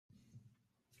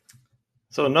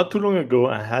So not too long ago,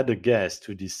 I had a guest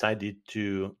who decided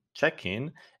to check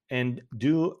in and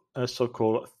do a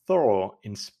so-called thorough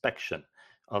inspection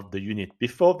of the unit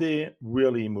before they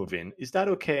really move in. Is that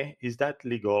okay? Is that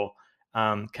legal?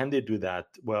 Can they do that?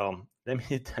 Well, let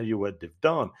me tell you what they've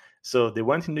done. So they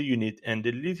went in the unit and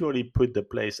they literally put the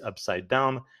place upside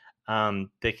down,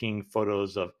 taking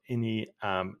photos of any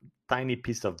tiny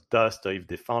piece of dust or if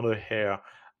they found a hair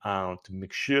to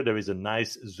make sure there is a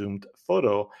nice zoomed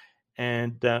photo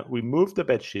and remove the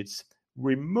bed sheets,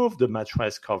 remove the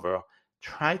mattress cover,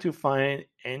 try to find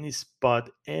any spot,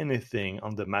 anything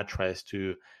on the mattress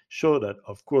to show that,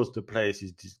 of course, the place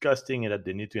is disgusting and that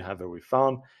they need to have a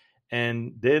refund.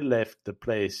 And they left the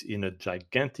place in a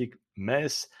gigantic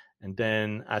mess and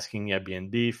then asking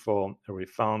Airbnb for a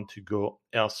refund to go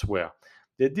elsewhere.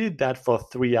 They did that for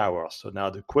 3 hours. So now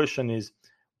the question is,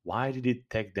 why did it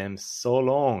take them so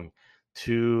long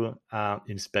to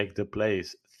inspect the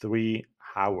place? 3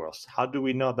 hours. How do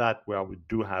we know that? Well, we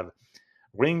do have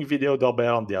Ring video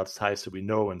doorbell on the outside, so we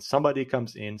know when somebody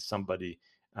comes in, somebody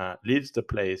leaves the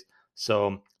place.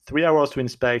 So 3 hours to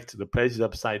inspect. The place is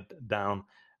upside down.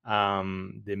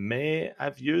 They may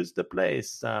have used the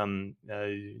place. You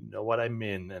know what I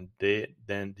mean? And they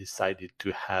then decided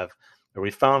to have a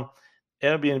refund.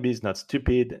 Airbnb is not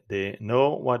stupid. They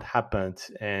know what happened,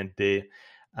 and they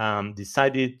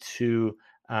decided to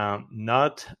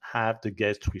not have the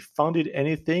guest refunded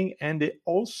anything, and they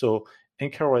also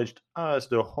encouraged us,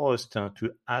 the host,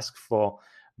 to ask for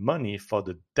money for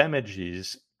the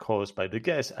damages caused by the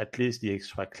guests, at least the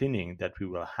extra cleaning that we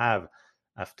will have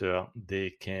after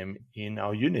they came in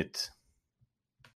our unit.